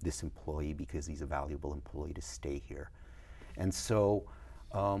want this employee, because he's a valuable employee, to stay here. And so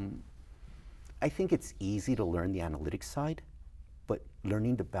I think it's easy to learn the analytic side, but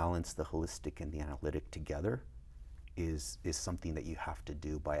learning to balance the holistic and the analytic together is something that you have to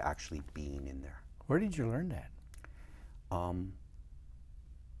do by actually being in there. Where did you learn that?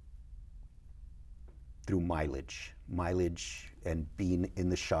 Through mileage and being in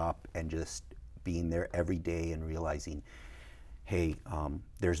the shop and just being there every day and realizing, hey,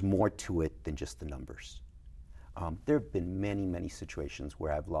 there's more to it than just the numbers. There have been many, many situations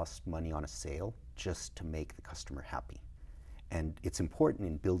where I've lost money on a sale just to make the customer happy. And it's important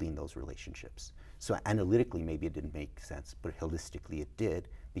in building those relationships. So analytically, maybe it didn't make sense, but holistically it did,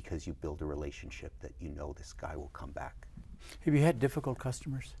 because you build a relationship that you know this guy will come back. Have you had difficult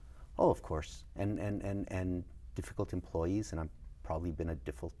customers? Oh, of course, and difficult employees, and I've probably been a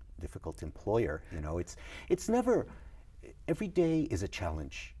difficult employer. You know, it's never, every day is a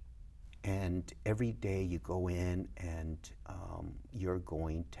challenge, and every day you go in and you're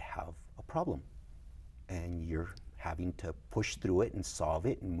going to have a problem, and you're having to push through it and solve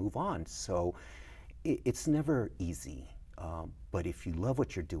it and move on. So it's never easy, but if you love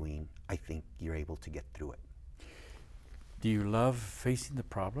what you're doing, I think you're able to get through it. Do you love facing the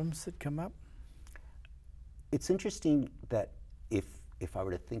problems that come up? It's interesting that if I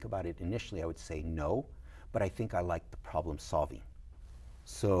were to think about it initially, I would say no, but I think I like the problem solving.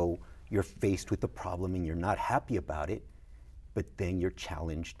 So you're faced with a problem and you're not happy about it, but then you're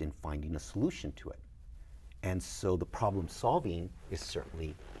challenged in finding a solution to it. And so the problem solving is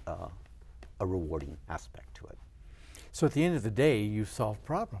certainly a rewarding aspect to it. So at the end of the day, you solve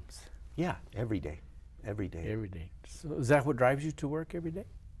problems. Yeah, every day. Every day. Every day. So is that what drives you to work every day?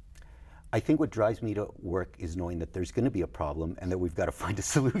 I think what drives me to work is knowing that there's going to be a problem and that we've got to find a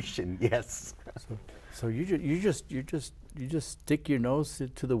solution. Yes. So you just stick your nose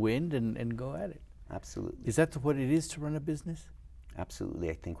to the wind and go at it. Absolutely. Is that what it is to run a business?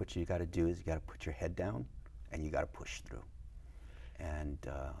 Absolutely. I think what you got to do is you got to put your head down and you got to push through. And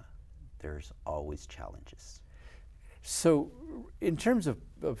there's always challenges. So, in terms of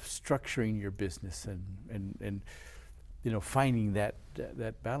structuring your business and you know, finding that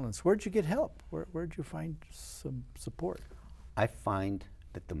balance, where'd you get help? Where'd you find some support? I find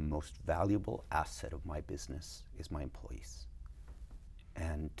that the most valuable asset of my business is my employees,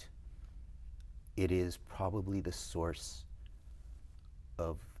 and it is probably the source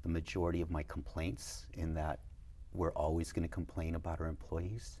of the majority of my complaints, in that we're always going to complain about our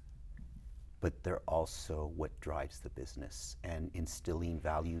employees, but they're also what drives the business, and instilling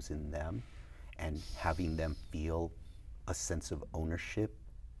values in them and having them feel a sense of ownership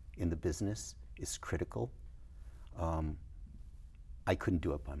in the business is critical. I couldn't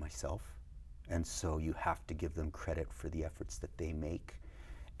do it by myself, and so you have to give them credit for the efforts that they make,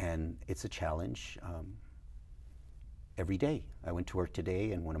 and it's a challenge. Every day. I went to work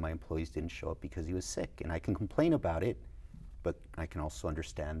today and one of my employees didn't show up because he was sick, and I can complain about it, but I can also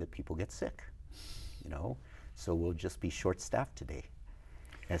understand that people get sick, you know, so we'll just be short-staffed today.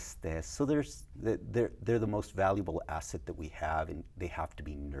 So they're the most valuable asset that we have, and they have to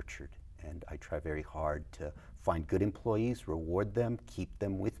be nurtured, and I try very hard to find good employees, reward them, keep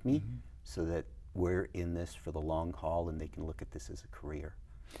them with me, so that we're in this for the long haul and they can look at this as a career.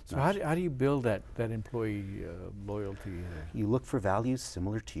 So how do you build that employee loyalty? You look for values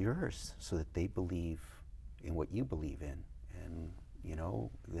similar to yours, so that they believe in what you believe in. And, you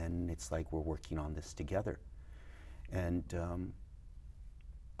know, then it's like we're working on this together. And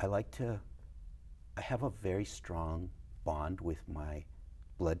I have a very strong bond with my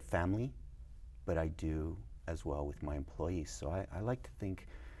blood family, but I do as well with my employees. So I like to think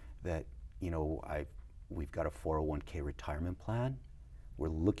that, you know, we've got a 401k retirement plan. We're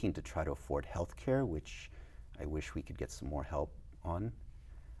looking to try to afford health care, which I wish we could get some more help on.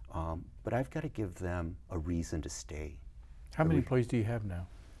 But I've got to give them a reason to stay. How many employees do you have now?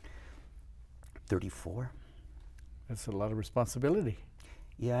 34. That's a lot of responsibility.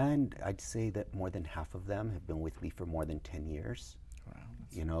 Yeah, and I'd say that more than half of them have been with me for more than 10 years. Wow.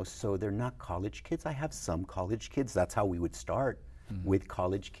 You know, so they're not college kids. I have some college kids. That's how we would start, with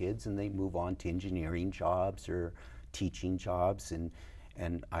college kids, and they move on to engineering jobs or teaching jobs.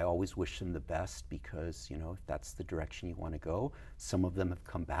 And I always wish them the best because, you know, if that's the direction you want to go, some of them have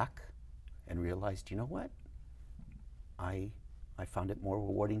come back and realized, you know what, I found it more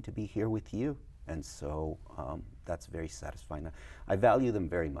rewarding to be here with you. And so that's very satisfying. I value them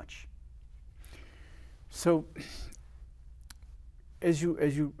very much. So, as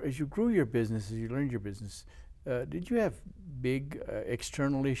you grew your business, as you learned your business, did you have big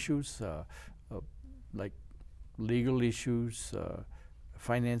external issues, like legal issues,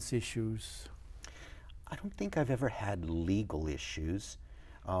 finance issues? I don't think I've ever had legal issues.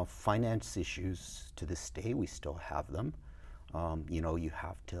 Finance issues, to this day, we still have them. You know, you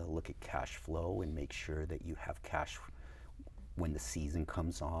have to look at cash flow and make sure that you have cash when the season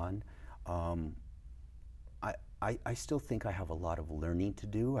comes on. I still think I have a lot of learning to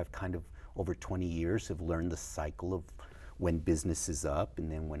do. I've kind of, over 20 years, have learned the cycle of when business is up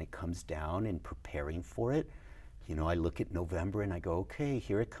and then when it comes down and preparing for it. You know, I look at November and I go, okay,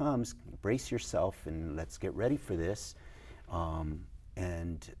 here it comes. Brace yourself and let's get ready for this.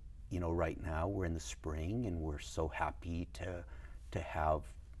 And you know, right now we're in the spring and we're so happy to have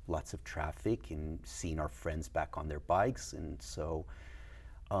lots of traffic and seeing our friends back on their bikes. And so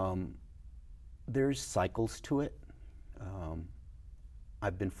there's cycles to it.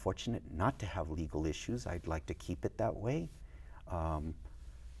 I've been fortunate not to have legal issues. I'd like to keep it that way.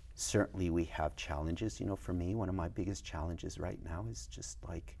 Certainly we have challenges. You know, for me, one of my biggest challenges right now is just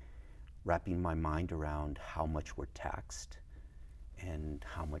like wrapping my mind around how much we're taxed and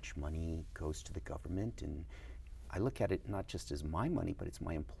how much money goes to the government. And I look at it not just as my money, but it's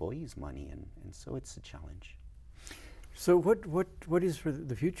my employees' money, and so it's a challenge. So what is for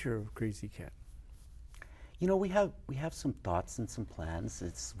the future of Crazy Cat? You know, we have some thoughts and some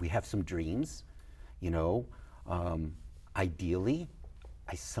plans. We have some dreams, you know. Ideally,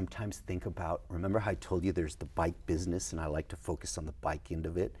 I sometimes think about, remember how I told you there's the bike business, and I like to focus on the bike end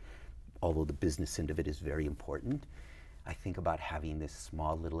of it, although the business end of it is very important. I think about having this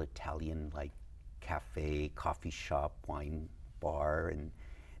small little Italian like cafe, coffee shop, wine bar, and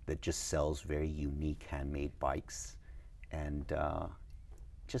that just sells very unique handmade bikes, and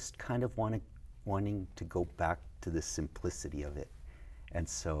just kind of wanting to go back to the simplicity of it. And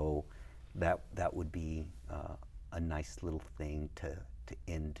so that would be a nice little thing to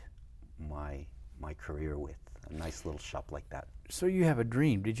end my career with, a nice little shop like that. So you have a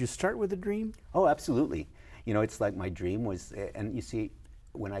dream. Did you start with a dream? Oh, absolutely. You know, it's like my dream was, and you see,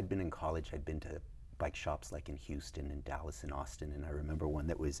 when I'd been in college, I'd been to bike shops like in Houston and Dallas and Austin, and I remember one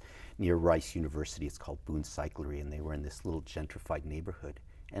that was near Rice University. It's called Cyclery, and they were in this little gentrified neighborhood,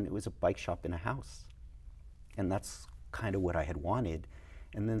 and it was a bike shop in a house. And that's kind of what I had wanted.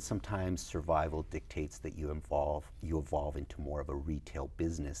 And then sometimes survival dictates that you evolve into more of a retail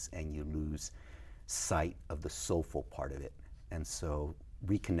business, and you lose sight of the soulful part of it. And so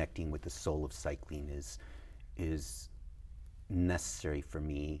reconnecting with the soul of cycling is necessary for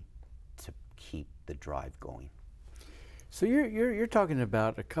me to keep the drive going. So you're talking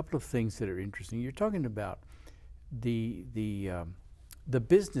about a couple of things that are interesting. You're talking about the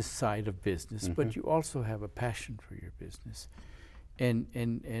business side of business, but you also have a passion for your business. And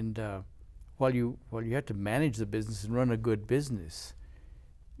while you have to manage the business and run a good business,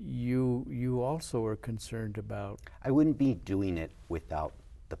 you also are concerned about. I wouldn't be doing it without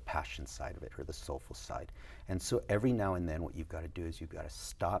the passion side of it, or the soulful side. And so every now and then what you've got to do is you've got to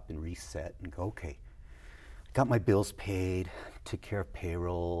stop and reset and go, okay, I got my bills paid, took care of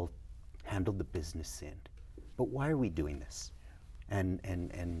payroll, handled the business end. But why are we doing this?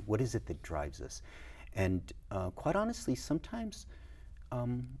 And what is it that drives us? And quite honestly, sometimes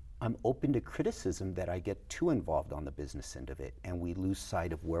I'm open to criticism that I get too involved on the business end of it, and we lose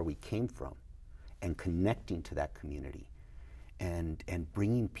sight of where we came from and connecting to that community and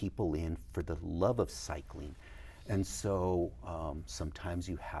bringing people in for the love of cycling. And so sometimes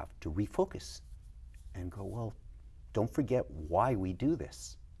you have to refocus and go, well, don't forget why we do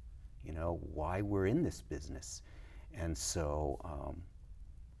this, you know, why we're in this business. And so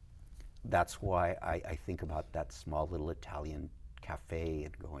that's why I think about that small little Italian cafe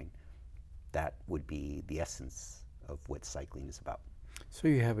and going, that would be the essence of what cycling is about. So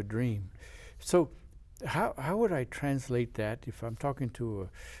you have a dream. So how would I translate that if I'm talking to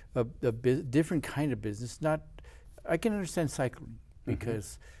a different kind of business? Not, I can understand cycling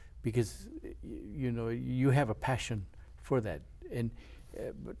because you know, you have a passion for that. And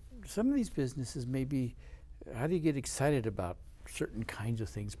but some of these businesses, maybe, how do you get excited about certain kinds of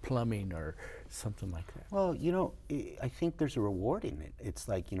things, plumbing or something like that? Well, you know, I think there's a reward in it. It's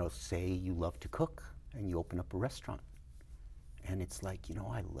like, you know, say you love to cook and you open up a restaurant. And it's like, you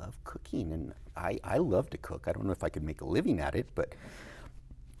know, I love cooking and I love to cook. I don't know if I could make a living at it, but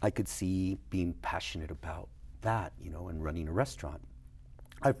I could see being passionate about that, you know, and running a restaurant.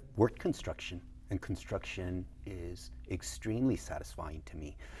 I've worked construction, and construction is extremely satisfying to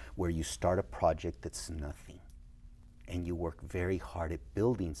me, where you start a project that's nothing and you work very hard at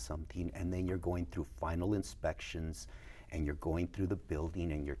building something, and then you're going through final inspections and you're going through the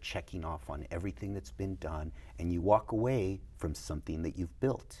building and you're checking off on everything that's been done, and you walk away from something that you've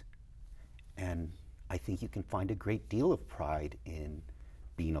built. And I think you can find a great deal of pride in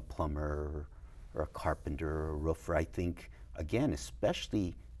being a plumber or a carpenter or a roofer. I think, again,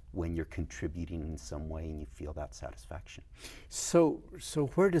 especially when you're contributing in some way and you feel that satisfaction. So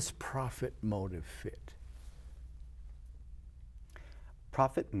where does profit motive fit?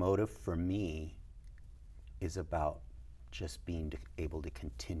 Profit motive for me is about just being able to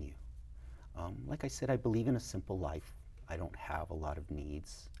continue. Like I said, I believe in a simple life. I don't have a lot of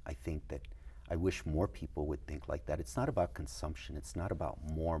needs. I think that I wish more people would think like that. It's not about consumption. It's not about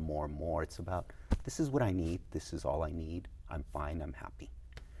more, more, more. It's about, this is what I need. This is all I need. I'm fine. I'm happy.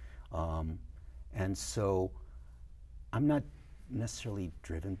 And so I'm not necessarily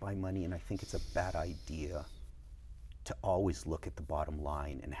driven by money, and I think it's a bad idea to always look at the bottom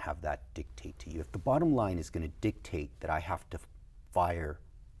line and have that dictate to you. If the bottom line is going to dictate that I have to fire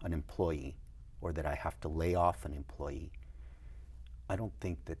an employee or that I have to lay off an employee, I don't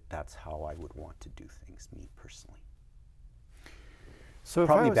think that that's how I would want to do things, me personally. So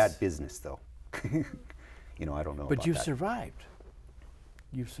probably bad business, though. You know, I don't know. But about you've that. survived.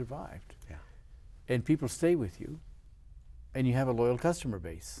 You've survived. Yeah. And people stay with you, and you have a loyal customer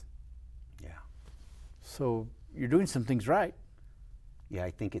base. Yeah. So you're doing some things right. Yeah,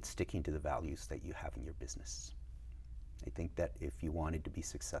 I think it's sticking to the values that you have in your business. I think that if you wanted to be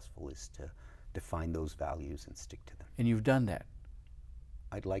successful is to define those values and stick to them. And you've done that.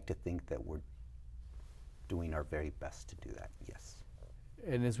 I'd like to think that we're doing our very best to do that, yes.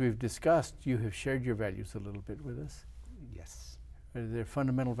 And as we've discussed, you have shared your values a little bit with us. Yes. Are there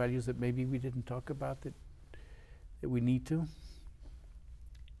fundamental values that maybe we didn't talk about that we need to?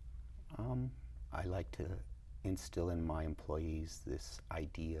 I like to instill in my employees this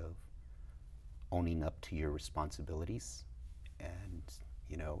idea of owning up to your responsibilities. And,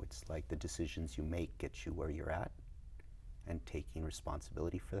 you know, it's like the decisions you make get you where you're at, and taking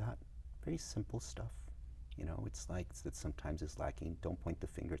responsibility for that. Very simple stuff. You know, it's like that sometimes is lacking. Don't point the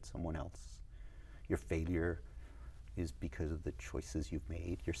finger at someone else. Your failure is because of the choices you've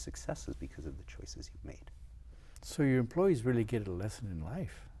made. Your success is because of the choices you've made. So your employees really get a lesson in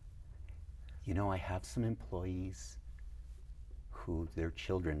life. You know, I have some employees who their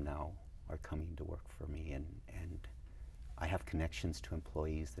children now are coming to work for me, and I have connections to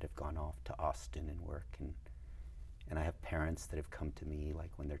employees that have gone off to Austin and work, and I have parents that have come to me, like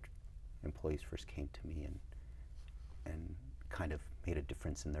when their employees first came to me and kind of made a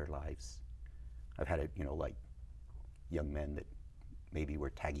difference in their lives. I've had you know, like young men that maybe were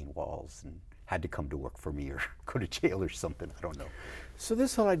tagging walls and had to come to work for me or go to jail or something, I don't know. So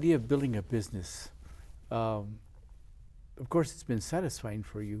this whole idea of building a business, of course it's been satisfying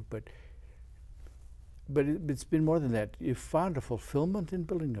for you, but it's been more than that. You've found a fulfillment in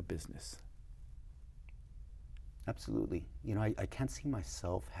building a business. Absolutely. You know, I can't see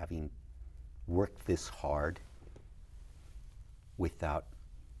myself having worked this hard without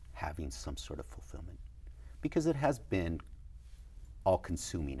having some sort of fulfillment, because it has been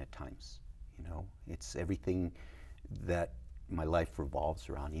all-consuming at times. You know, it's everything that my life revolves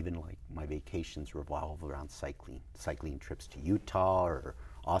around. Even like my vacations revolve around cycling trips to Utah or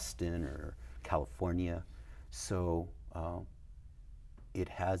Austin or California. So it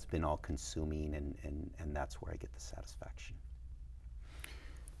has been all-consuming, and that's where I get the satisfaction.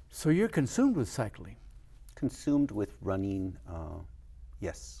 So you're consumed with cycling. Consumed with running,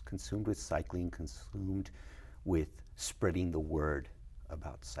 yes. Consumed with cycling, consumed with spreading the word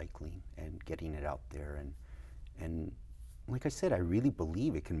about cycling and getting it out there. And like I said, I really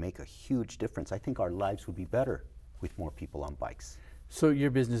believe it can make a huge difference. I think our lives would be better with more people on bikes. So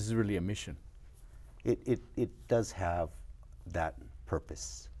your business is really a mission. It does have that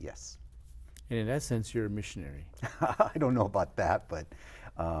purpose, yes. And in that sense, you're a missionary. I don't know about that, but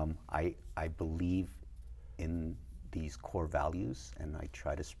I believe in these core values, and I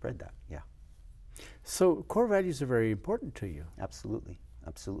try to spread that, yeah. So core values are very important to you. Absolutely,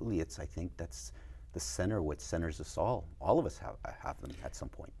 absolutely. I think that's the center, what centers us all. All of us have them at some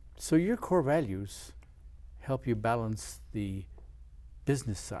point. So your core values help you balance the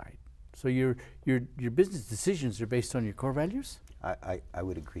business side. So your business decisions are based on your core values? I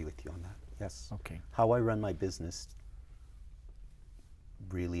would agree with you on that, yes. Okay. How I run my business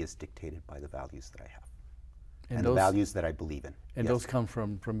really is dictated by the values that I have. And the values that I believe in. And yes. Those come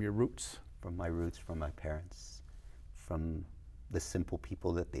from your roots? From my roots, from my parents, from the simple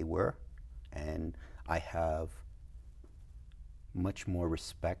people that they were. And I have much more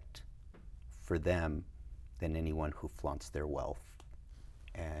respect for them than anyone who flaunts their wealth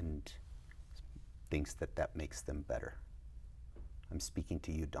and thinks that that makes them better. I'm speaking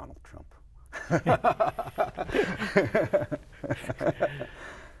to you, Donald Trump.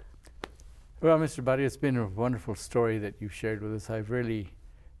 Well, Mr. Barrio, it's been a wonderful story that you shared with us. I've really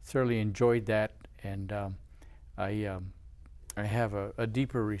thoroughly enjoyed that, and I have a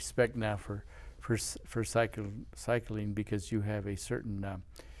deeper respect now for cycling, because you have a certain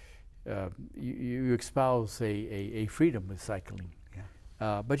you espouse a freedom with cycling.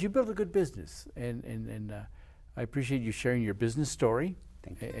 Yeah. But you built a good business, and I appreciate you sharing your business story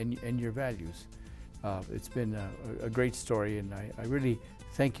and your values. It's been a great story, and I really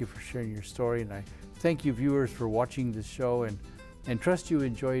thank you for sharing your story, and I thank you viewers for watching this show, and trust you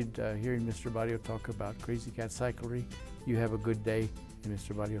enjoyed hearing Mr. Barrio talk about Crazy Cat Cyclery. You have a good day, and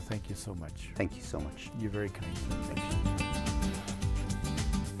Mr. Barrio, thank you so much. Thank you so much. You're very kind. Thank you.